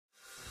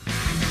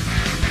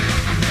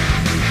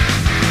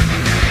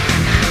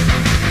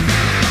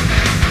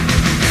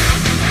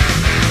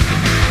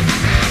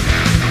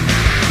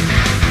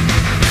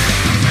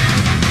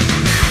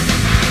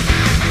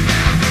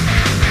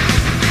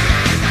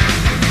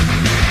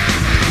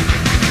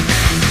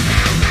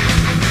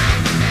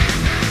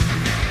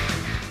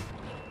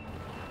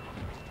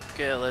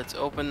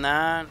Let's open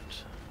that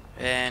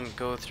and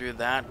go through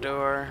that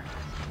door.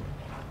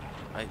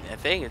 I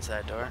think it's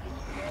that door.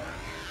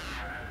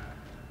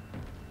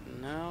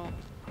 No.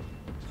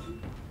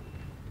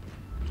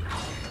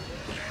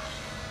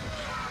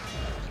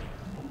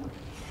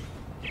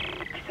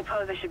 I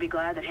suppose I should be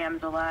glad that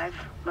Ham's alive,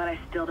 but I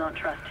still don't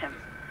trust him.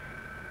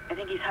 I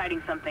think he's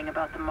hiding something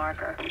about the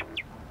marker.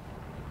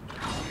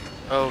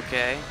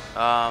 Okay.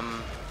 I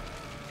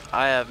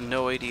have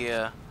no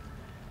idea.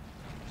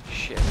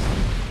 Shit.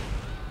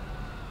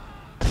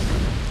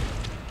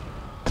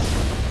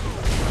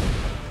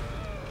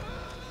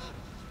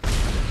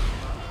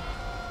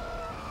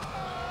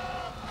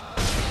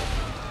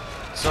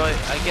 So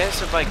I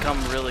guess if I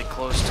come really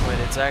close to it,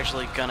 it's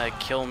actually gonna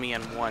kill me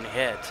in one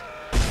hit.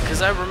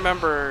 Because I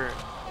remember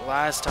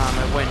last time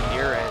I went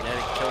near it and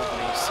it killed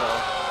me, so...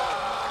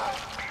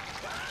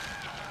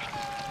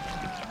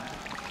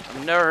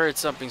 I've never heard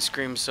something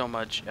scream so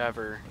much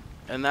ever.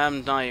 And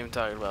I'm not even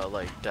talking about,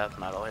 like, death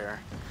metal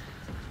here.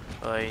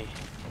 Like...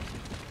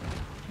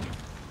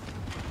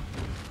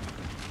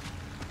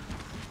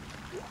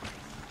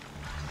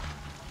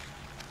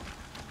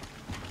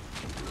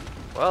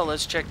 Well,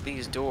 let's check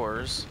these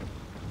doors.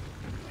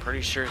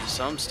 Pretty sure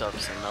some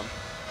stuff's in them.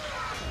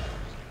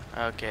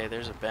 Okay,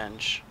 there's a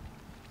bench.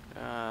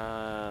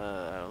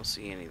 I don't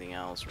see anything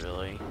else,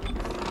 really.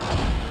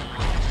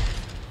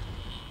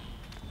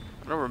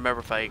 I don't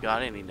remember if I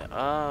got any...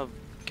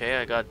 okay,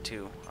 I got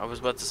 2. I was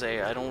about to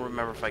say, I don't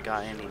remember if I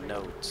got any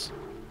notes.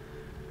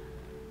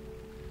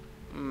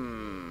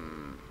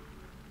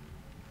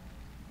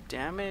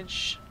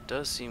 Damage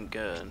does seem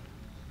good.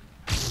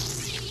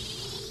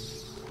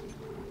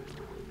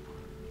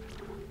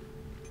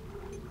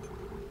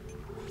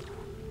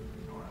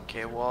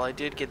 Okay, well, I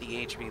did get the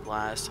HP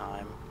last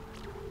time.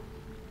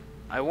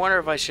 I wonder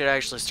if I should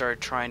actually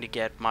start trying to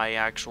get my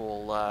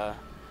actual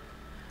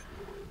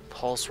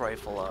pulse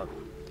rifle up.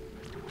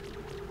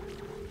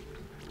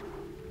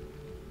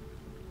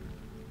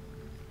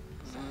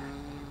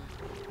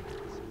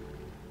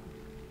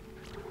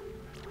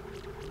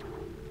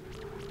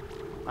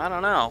 I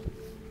don't know.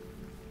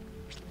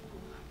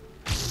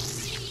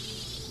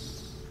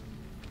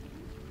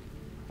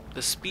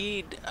 The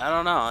speed, I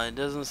don't know, it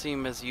doesn't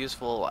seem as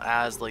useful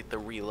as like the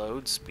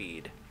reload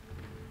speed.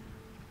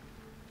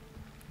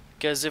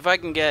 Because if I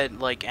can get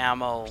like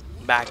ammo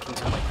back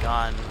into my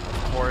gun,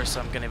 of course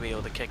I'm gonna be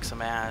able to kick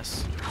some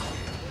ass.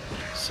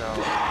 So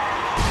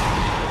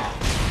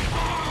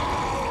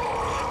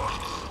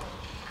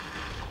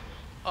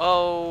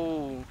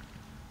oh,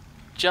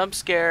 jump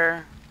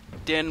scare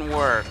didn't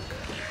work.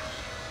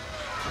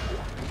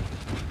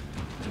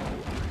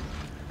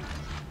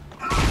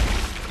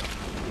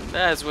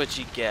 That's what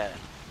you get,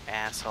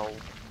 asshole.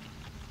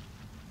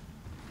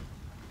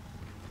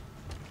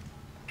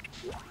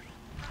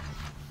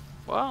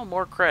 Well,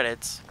 more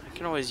credits. I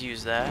can always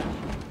use that.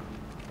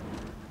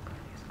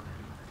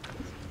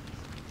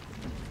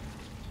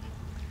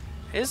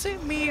 Is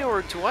it me,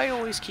 or do I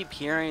always keep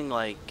hearing,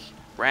 like,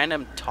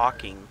 random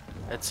talking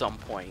at some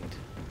point?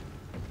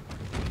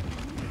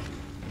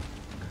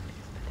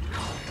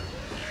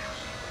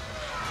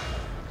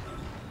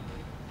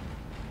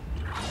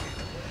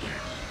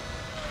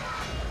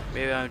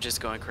 Maybe I'm just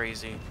going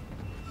crazy.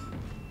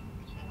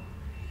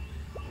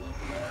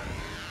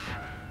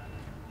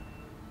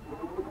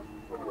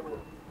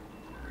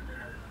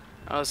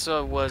 Oh,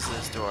 so it was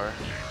this door.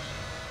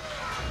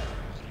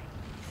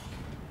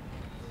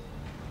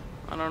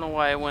 I don't know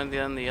why I went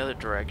in the other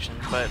direction,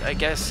 but I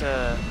guess,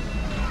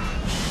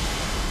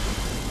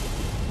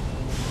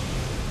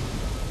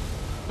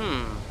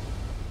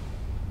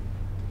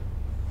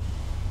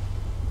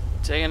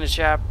 Taking a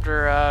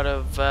chapter out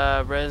of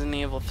Resident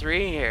Evil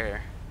 3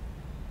 here.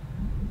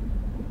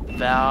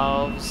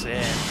 Valves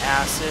and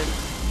acid.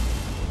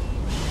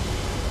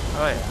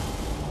 Oh yeah.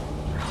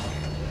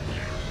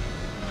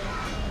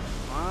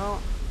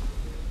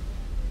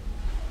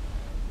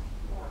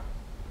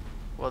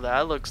 Well,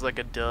 that looks like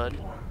a dud.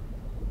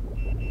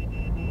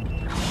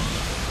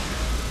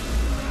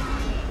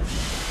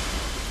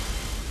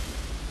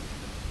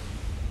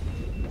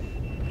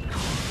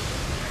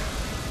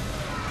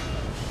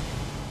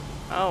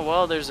 Oh,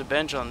 well, there's a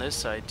bench on this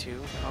side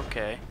too.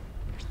 Okay.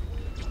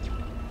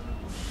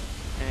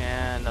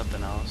 And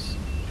nothing else.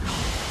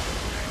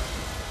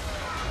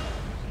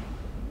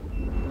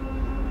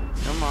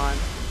 Come on.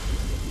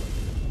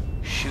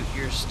 Shoot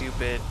your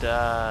stupid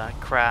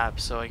crap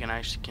so I can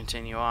actually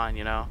continue on,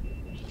 you know?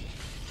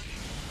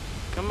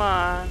 Come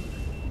on.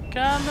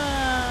 Come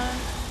on.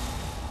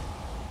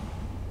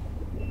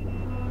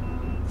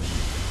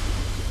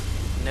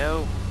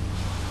 No.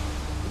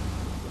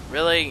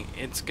 Really?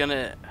 It's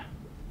gonna...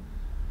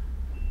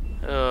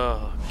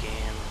 Oh,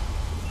 game.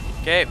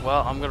 Okay,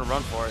 well, I'm gonna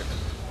run for it.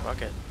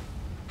 Fuck it.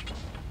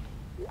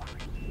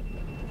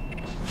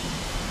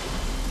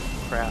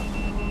 Crap.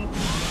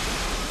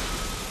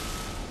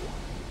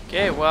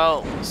 Okay,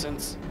 well,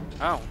 since...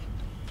 Oh.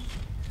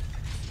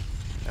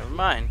 Never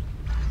mind.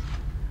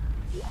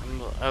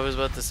 I was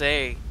about to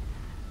say,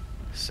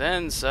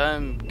 Since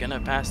I'm gonna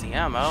pass the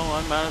ammo,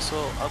 I might as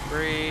well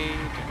upgrade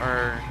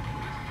or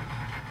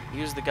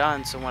use the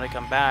gun so when I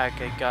come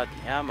back I got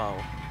the ammo.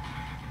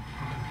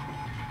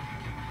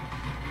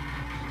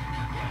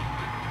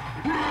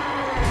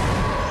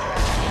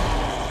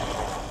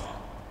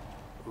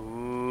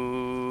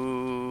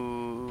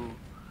 Ooh.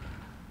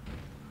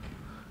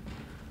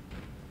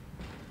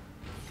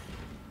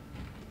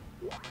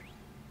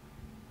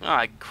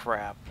 Ah,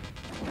 crap.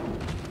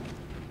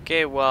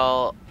 Okay,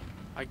 well,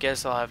 I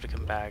guess I'll have to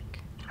come back.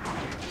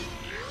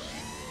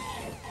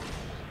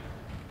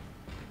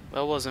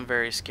 That wasn't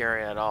very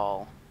scary at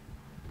all.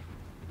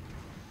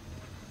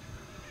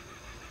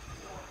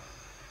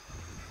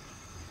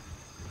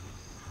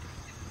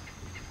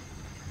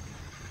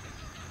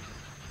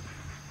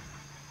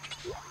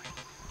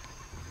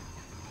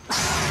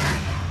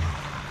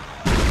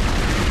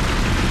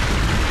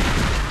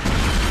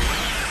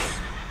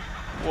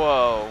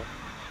 Whoa.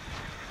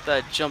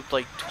 That jumped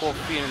like 12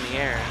 feet in the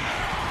air.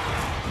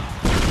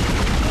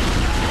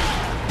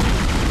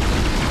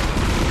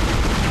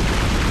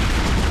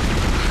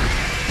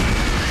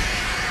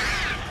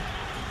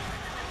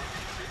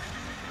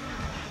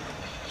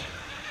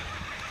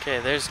 Okay,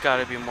 there's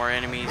gotta be more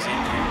enemies in here.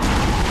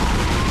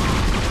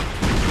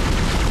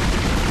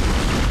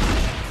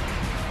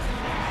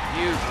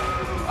 You...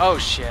 Oh,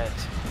 shit.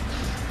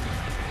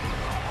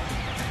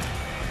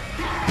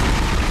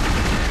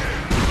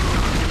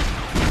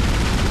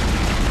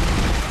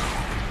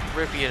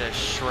 Rip you to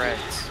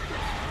shreds.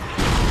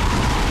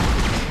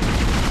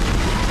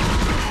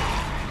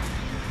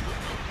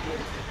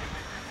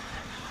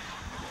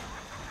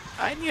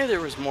 I knew there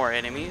was more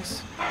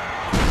enemies.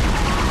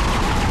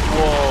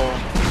 Whoa.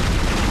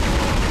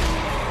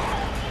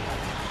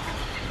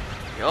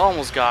 You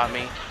almost got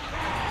me.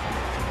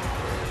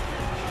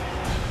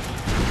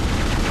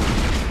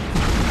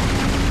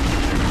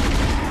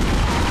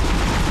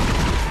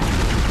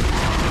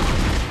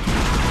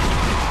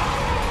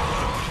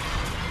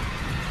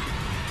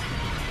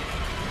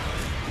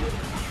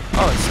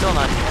 Oh, it's still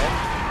not dead.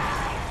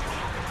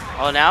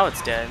 Oh, now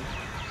it's dead.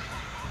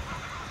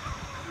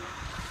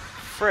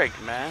 Frig,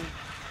 man.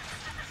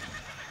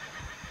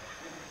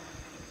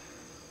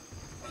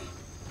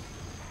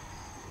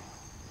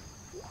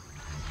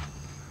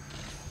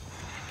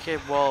 Okay,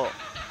 well...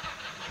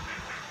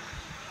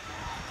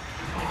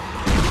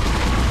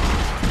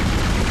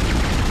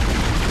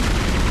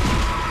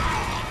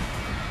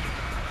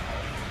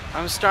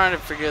 I'm starting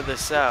to figure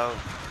this out.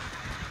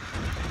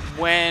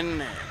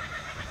 When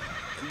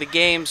the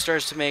game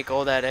starts to make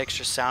all that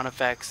extra sound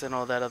effects and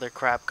all that other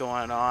crap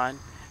going on,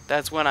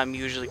 that's when I'm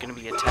usually going to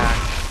be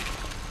attacked.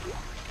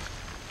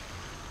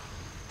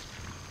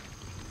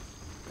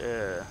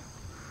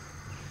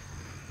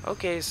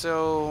 Okay,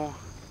 so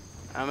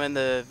I'm in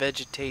the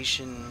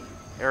vegetation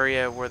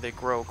area where they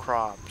grow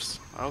crops.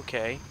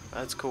 Okay,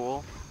 that's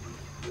cool.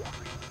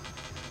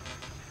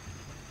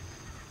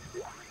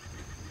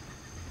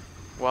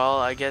 Well,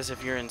 I guess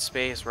if you're in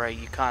space, right,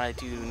 you kind of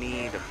do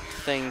need a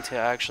thing to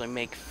actually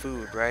make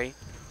food, right?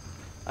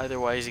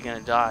 Otherwise, you're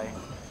gonna die.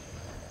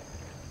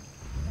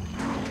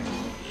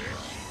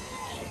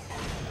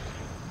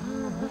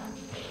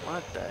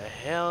 What the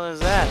hell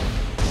is that?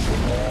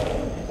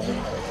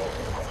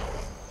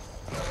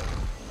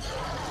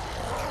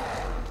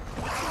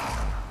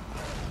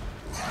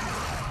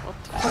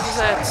 What the fuck is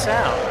that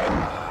sound?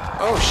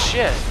 Oh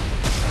shit.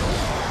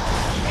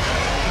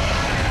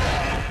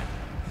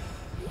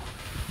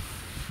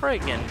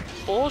 Friggin'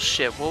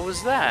 bullshit. What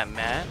was that,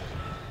 man?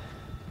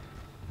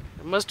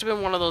 It must have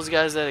been one of those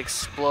guys that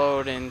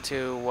explode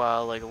into,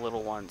 like,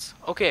 little ones.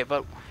 Okay,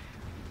 but...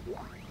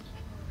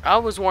 I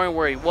was wondering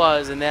where he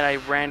was, and then I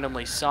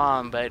randomly saw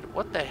him, but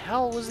what the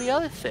hell was the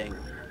other thing?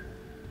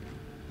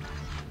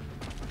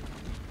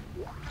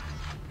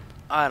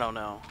 I don't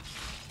know.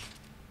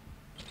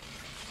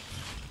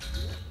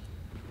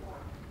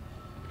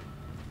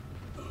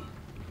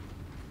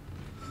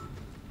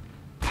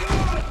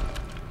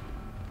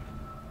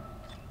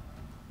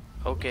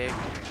 Okay.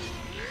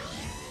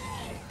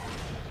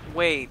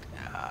 Wait,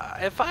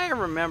 if I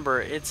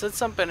remember, it said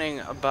something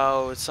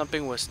about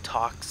something was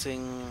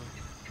toxing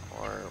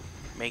or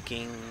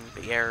making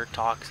the air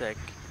toxic.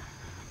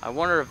 I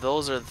wonder if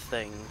those are the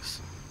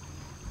things.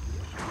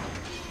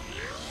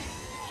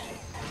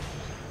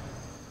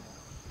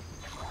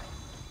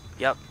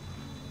 Yep.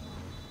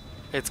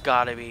 It's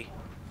gotta be.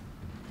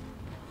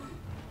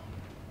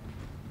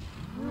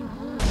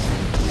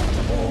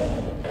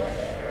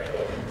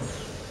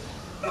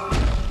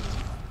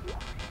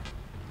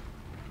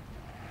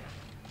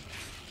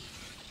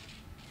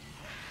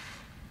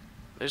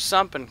 There's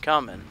something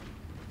coming.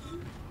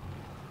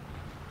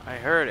 I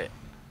heard it.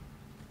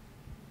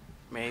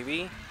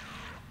 Maybe?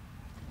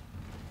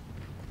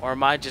 Or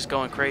am I just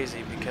going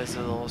crazy because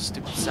of the little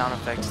stupid sound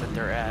effects that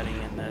they're adding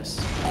in this?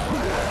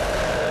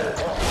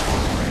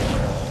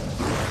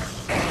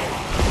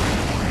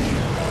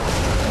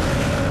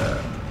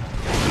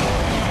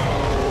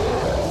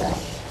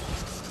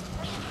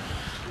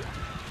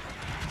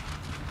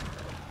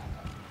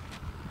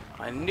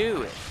 I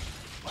knew it.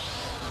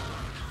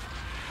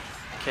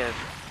 Okay.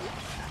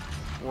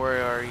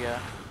 Where are ya?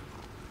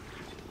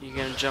 You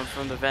gonna jump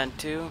from the vent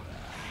too?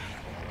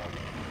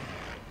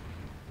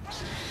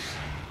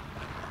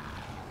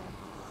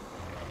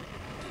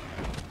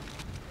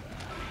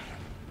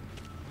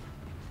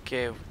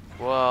 Okay,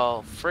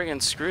 well,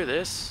 friggin' screw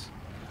this.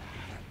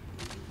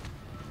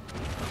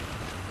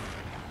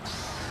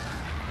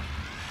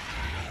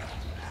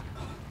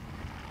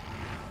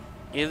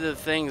 Either the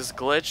thing's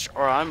glitched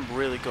or I'm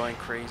really going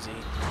crazy.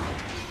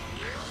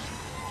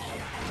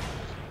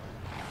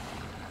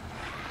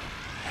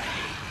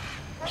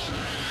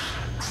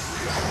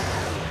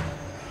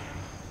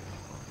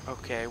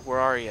 Okay, where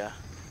are ya?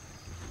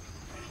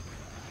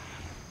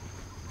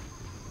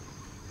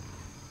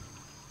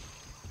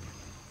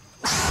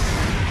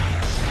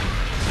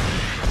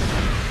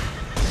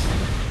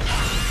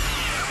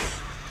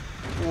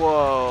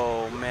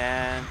 Whoa,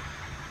 man.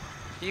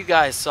 You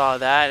guys saw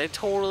that. It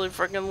totally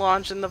freaking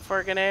launched in the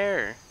freaking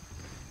air.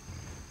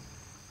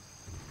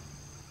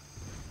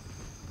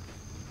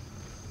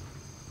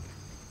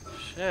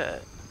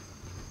 Shit.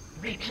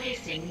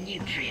 Replacing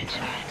nutrient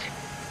vat.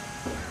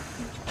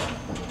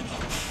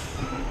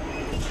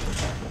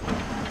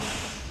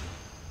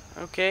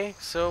 Okay,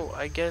 so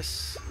I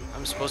guess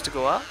I'm supposed to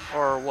go up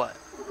or what?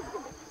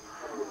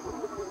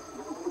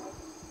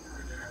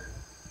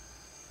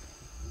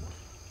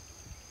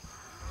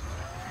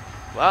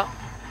 Well,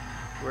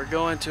 we're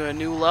going to a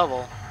new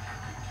level.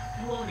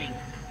 Warning.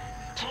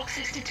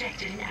 Toxics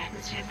detected in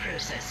atmosphere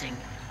processing.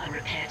 A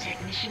repair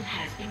technician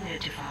has been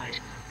notified.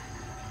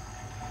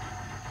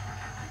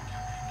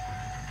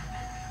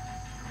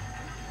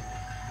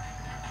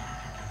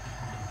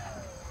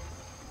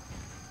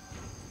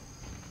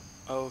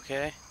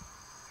 Okay.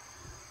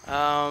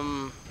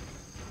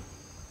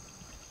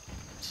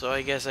 So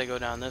I guess I go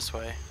down this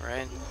way,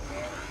 right?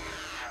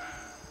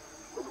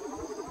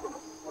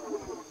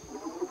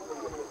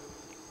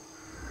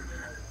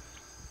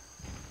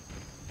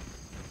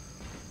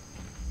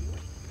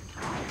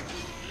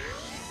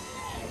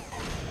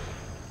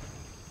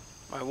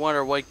 I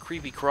wonder what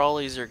creepy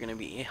crawlies are gonna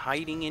be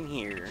hiding in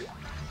here.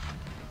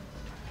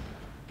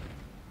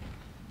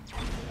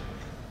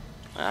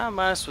 I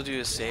might as well do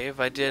a save.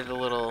 I did a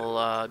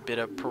little bit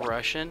of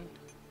Russian.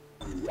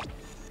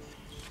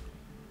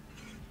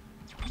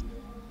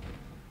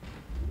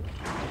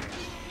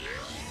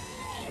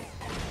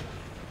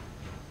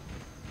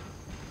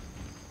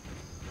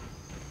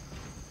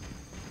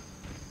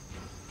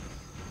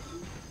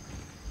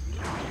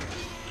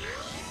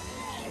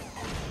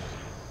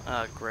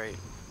 Ah, great.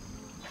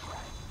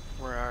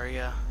 Where are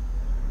ya?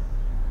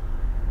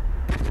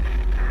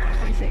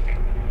 Isaac,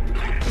 make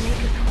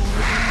a call.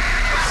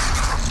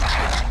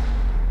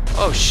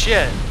 Oh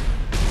shit!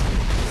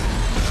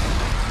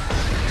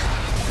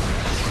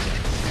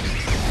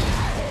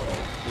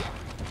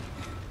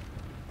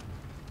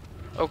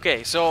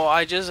 Okay, so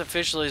I just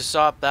officially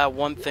stopped that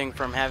one thing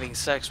from having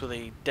sex with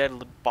a dead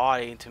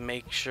body to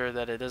make sure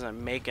that it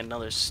doesn't make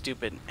another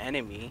stupid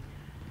enemy.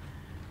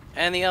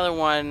 And the other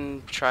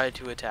one tried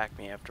to attack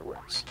me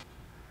afterwards.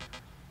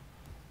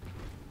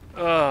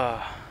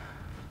 Ugh.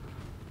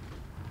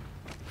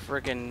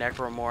 Friggin'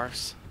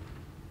 necromorphs.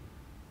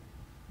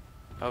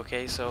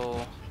 Okay,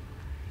 so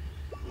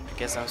I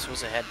guess I'm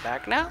supposed to head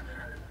back now?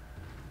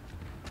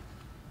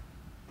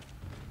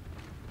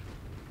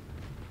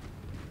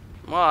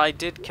 Well, I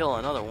did kill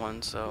another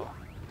one, so...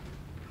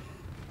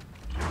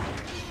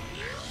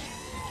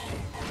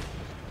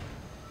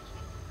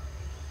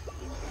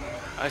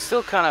 I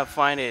still kind of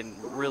find it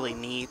really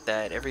neat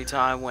that every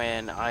time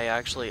when I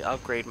actually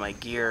upgrade my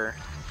gear,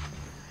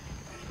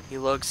 he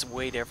looks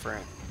way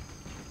different.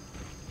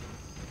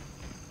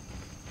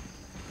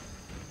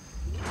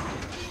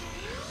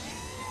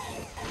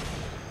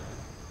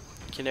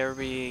 Can never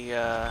be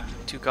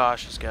too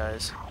cautious,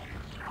 guys.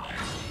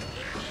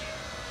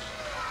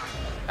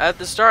 At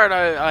the start,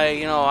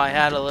 I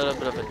had a little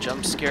bit of a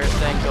jump scare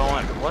thing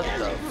going. What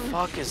the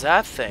fuck is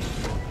that thing?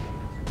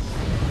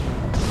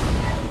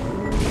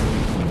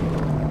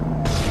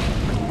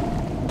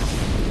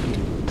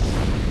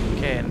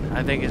 Okay, and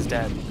I think it's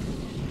dead.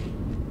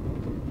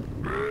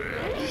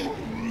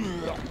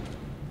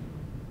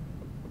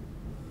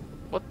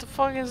 What the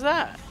fuck is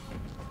that?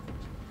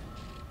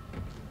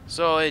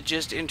 So it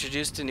just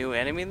introduced a new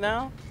enemy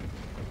now?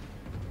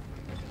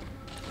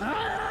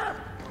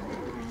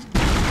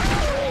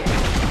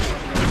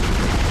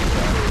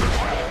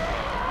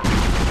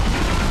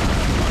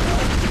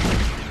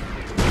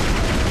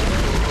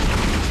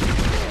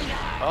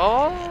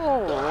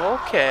 Oh,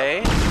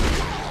 okay.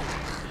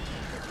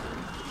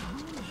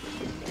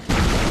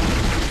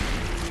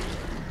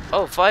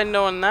 Oh, if I'd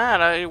known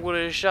that, I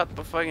would have shot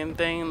the fucking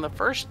thing in the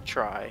first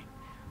try.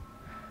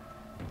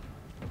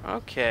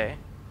 Okay.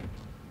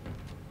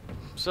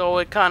 So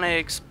it kind of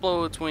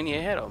explodes when you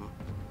hit them.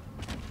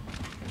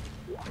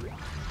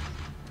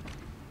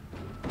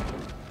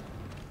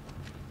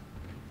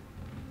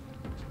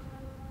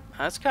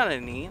 That's kind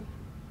of neat.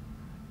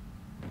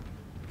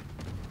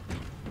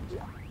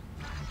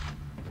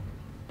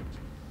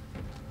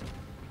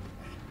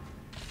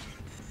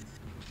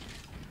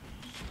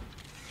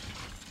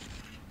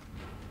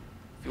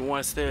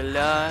 want to stay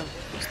alive,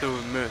 stay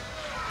with me.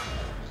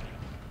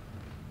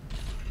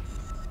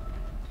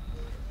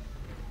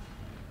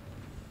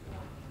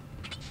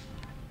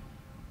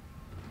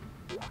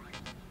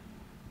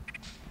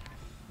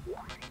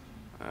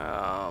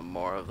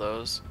 More of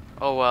those.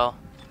 Oh well.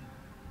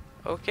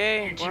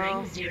 Okay,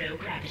 well. Zero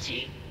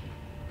gravity.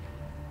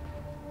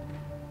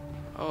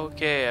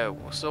 Okay,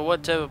 so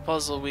what type of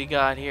puzzle we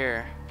got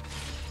here?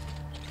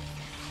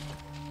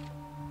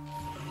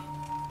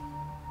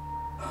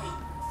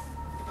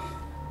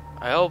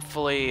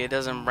 Hopefully it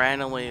doesn't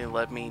randomly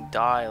let me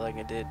die like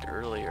it did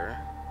earlier.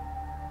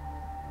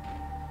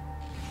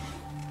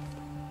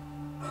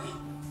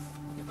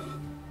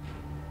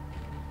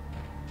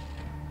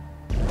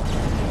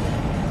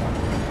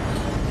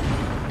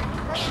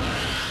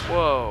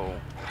 Whoa.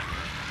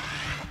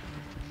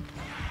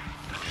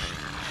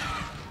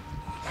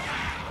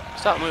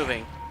 Stop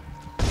moving.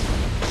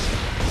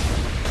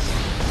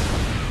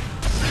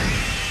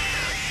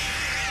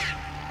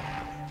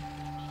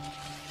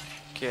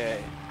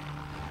 Okay.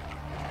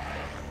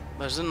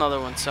 There's another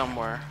one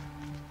somewhere.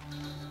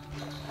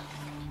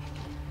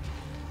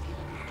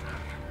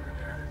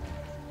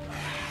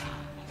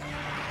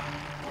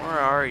 Where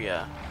are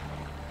ya?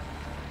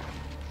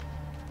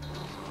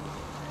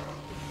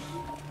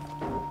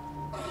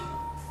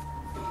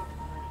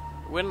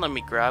 Wouldn't let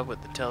me grab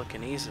with the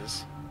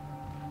telekinesis.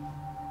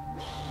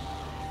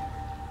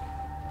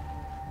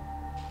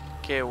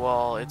 Okay,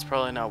 well, it's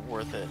probably not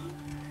worth it.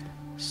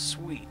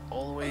 Sweet,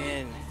 all the way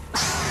in.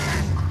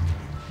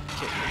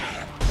 Okay.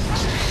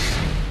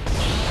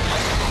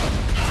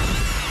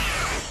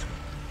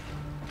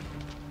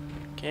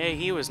 Okay,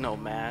 he was no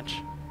match.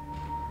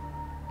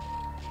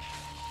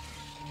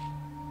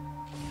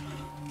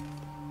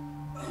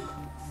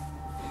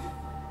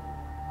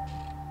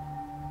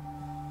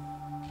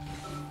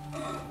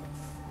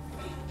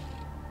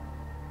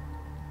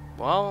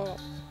 Well,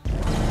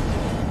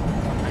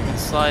 I can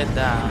slide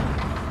that.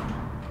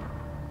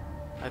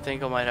 I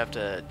think I might have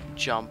to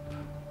jump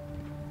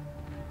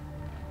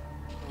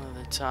one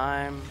at a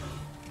time.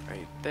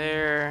 Right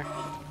there.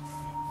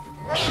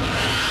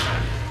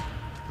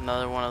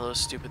 Another one of those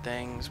stupid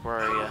things. Where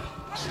are you?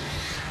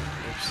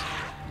 Oops.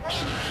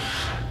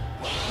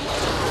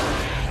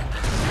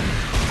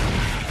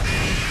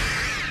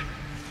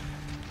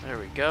 There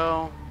we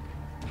go.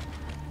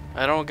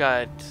 I don't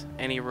got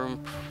any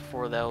room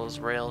for those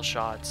rail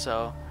shots,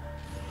 so.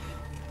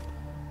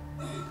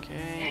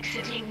 Okay.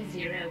 Exiting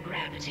zero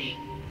gravity.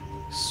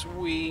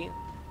 Sweet.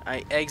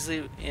 I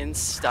exit in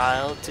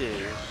style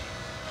too.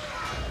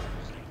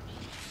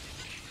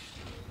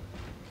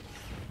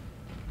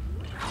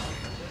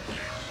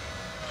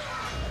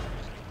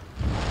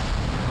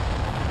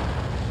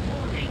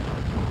 Warning.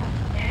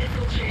 Air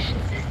filtration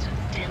system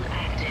still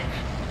active.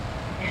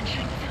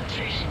 Entering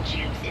filtration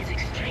tubes is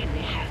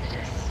extremely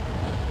hazardous.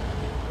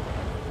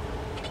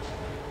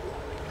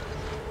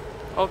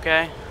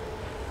 Okay.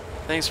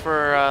 Thanks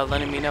for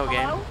letting me know,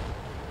 game. Hello?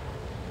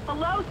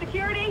 Hello,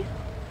 security?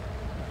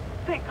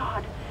 Thank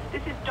God.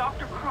 This is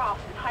Dr.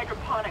 Croft in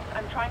hydroponics.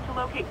 I'm trying to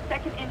locate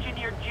second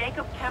engineer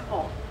Jacob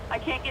Temple. I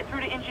can't get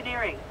through to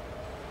engineering.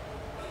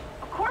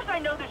 Of course I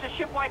know there's a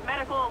ship-wide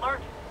medical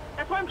alert.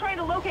 That's why I'm trying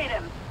to locate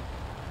him.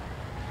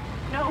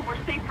 No,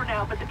 we're safe for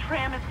now, but the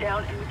tram is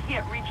down and we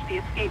can't reach the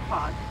escape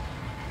pod.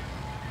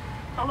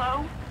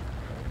 Hello?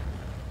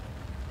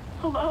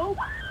 Hello?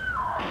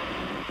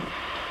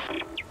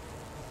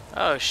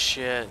 Oh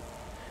shit.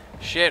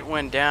 Shit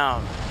went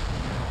down.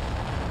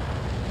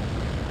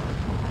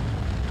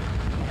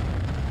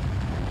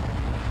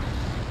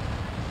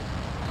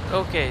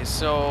 Okay,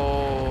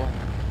 so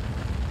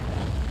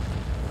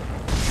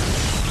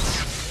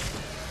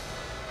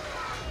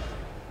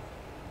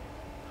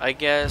I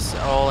guess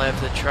all I have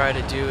to try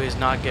to do is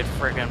not get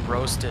friggin'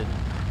 roasted.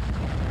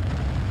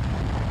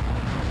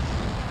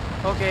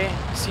 Okay,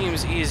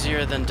 seems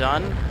easier than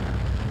done.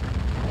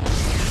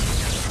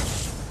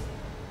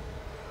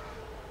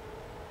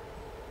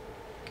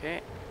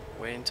 Okay,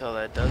 wait until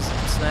that does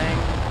its thing.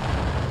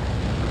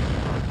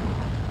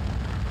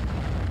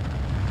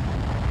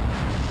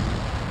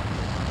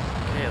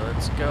 Okay,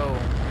 let's go.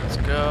 Let's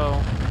go.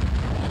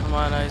 Come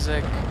on,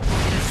 Isaac.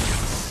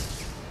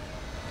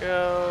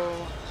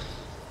 Go.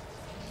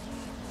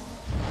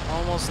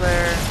 Almost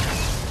there.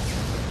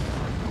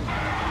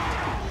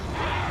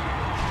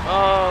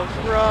 Oh,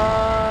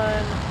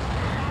 run!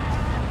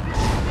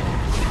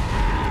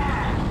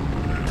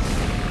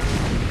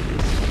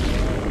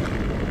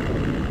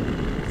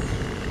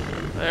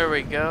 There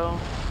we go.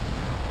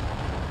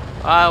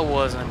 I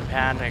wasn't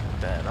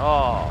panicked at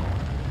all.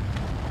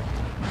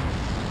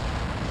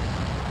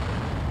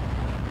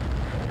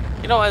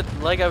 You know what,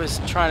 like I was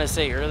trying to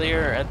say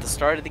earlier, at the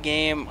start of the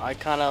game, I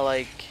kind of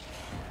like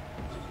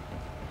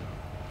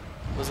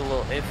was a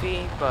little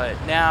iffy, but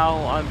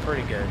now I'm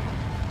pretty good.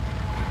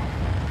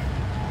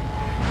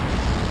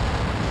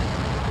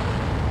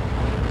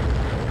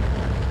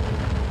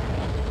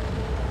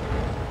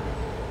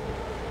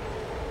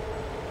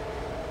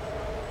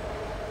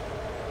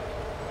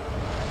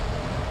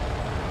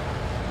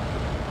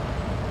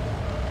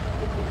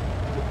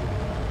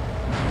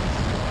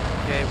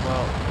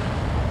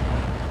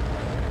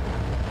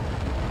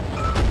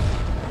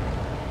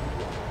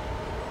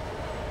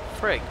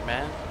 frick,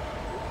 man?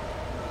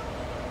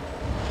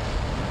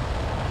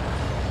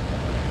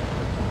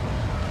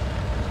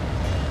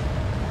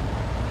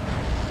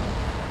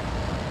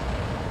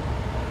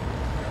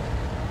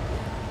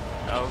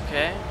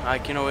 Okay, I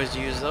can always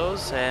use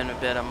those and a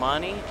bit of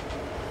money.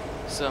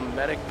 Some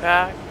medic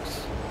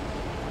packs.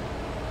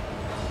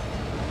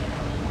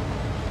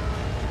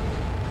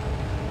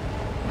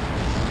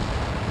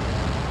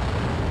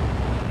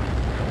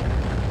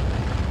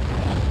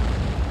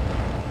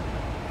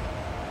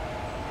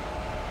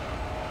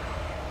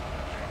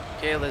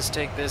 Okay, let's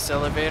take this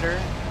elevator.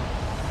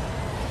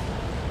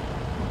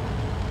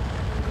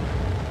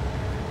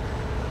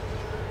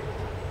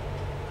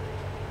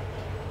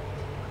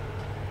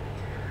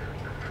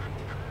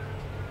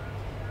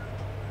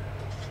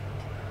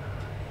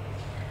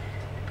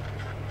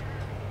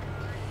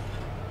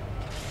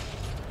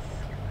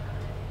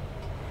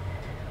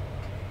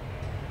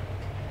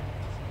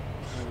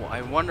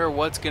 I wonder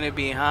what's gonna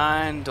be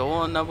behind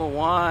door number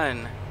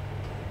 1.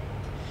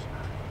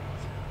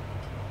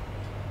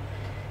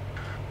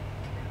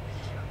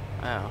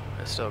 Oh,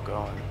 it's still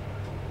going.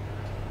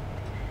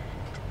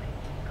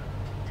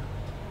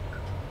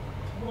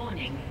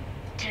 Warning.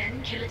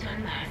 10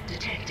 kiloton mass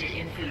detected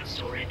in food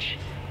storage.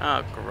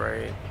 Oh,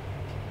 great.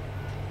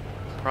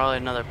 Probably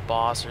another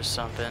boss or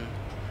something.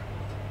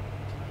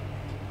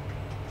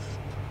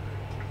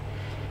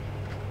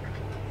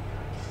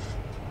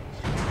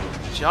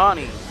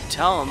 Johnny,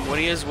 tell him what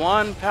he has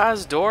won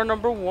past door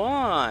number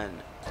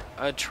 1.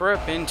 A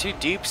trip into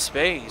deep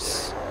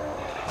space.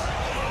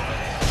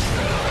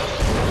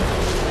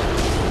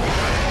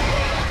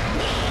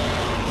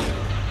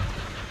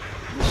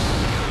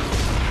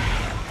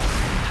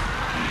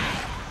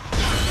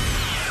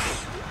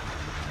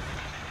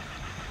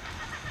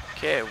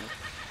 Okay.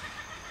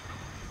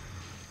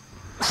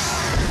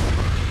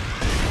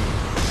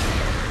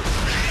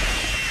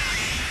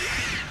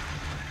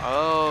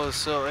 Oh,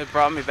 so it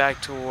brought me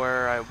back to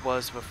where I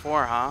was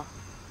before, huh?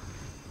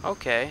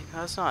 Okay,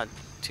 that's not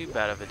too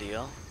bad of a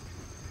deal.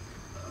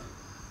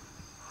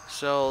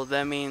 So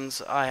that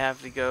means I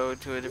have to go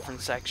to a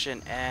different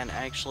section and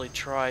actually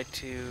try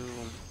to...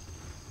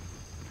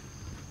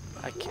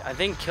 I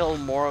think kill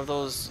more of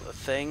those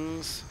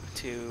things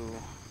to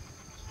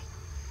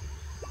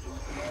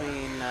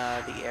clean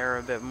the air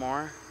a bit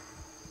more.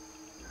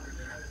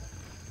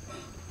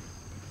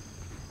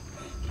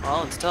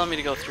 Well, it's telling me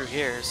to go through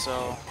here,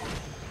 so...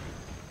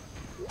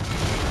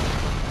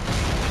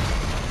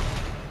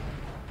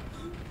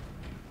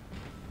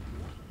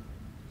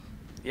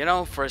 You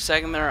know, for a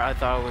second there, I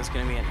thought it was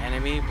going to be an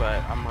enemy,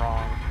 but I'm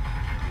wrong.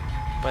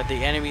 But the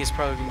enemy is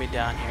probably going to be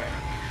down here.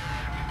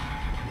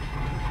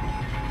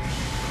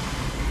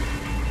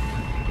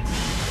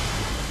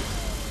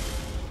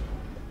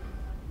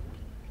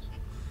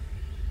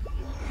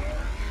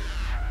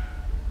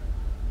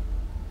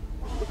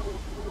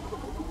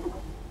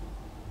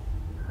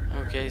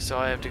 Okay, so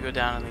I have to go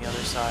down on the other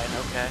side.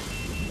 Okay.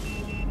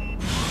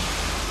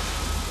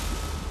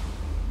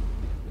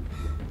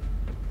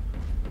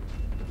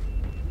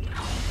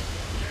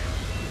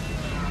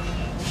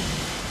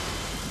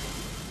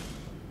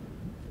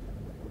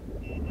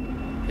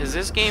 Is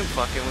this game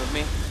fucking with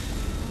me?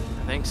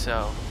 I think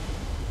so.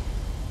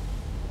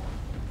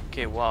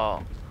 Okay,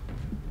 well...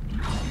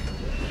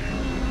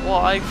 Well,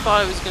 I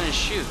thought it was gonna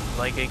shoot,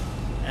 like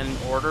an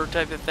order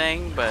type of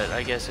thing, but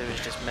I guess it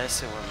was just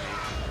messing with me.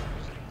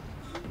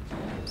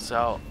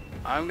 So,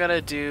 I'm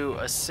gonna do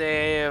a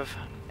save,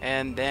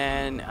 and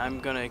then I'm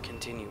gonna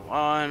continue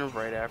on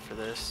right after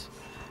this.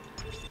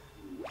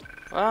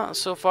 Well,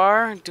 so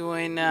far,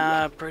 doing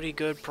pretty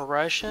good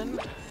progression.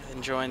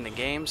 Enjoying the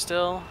game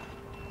still.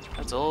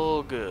 That's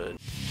all good.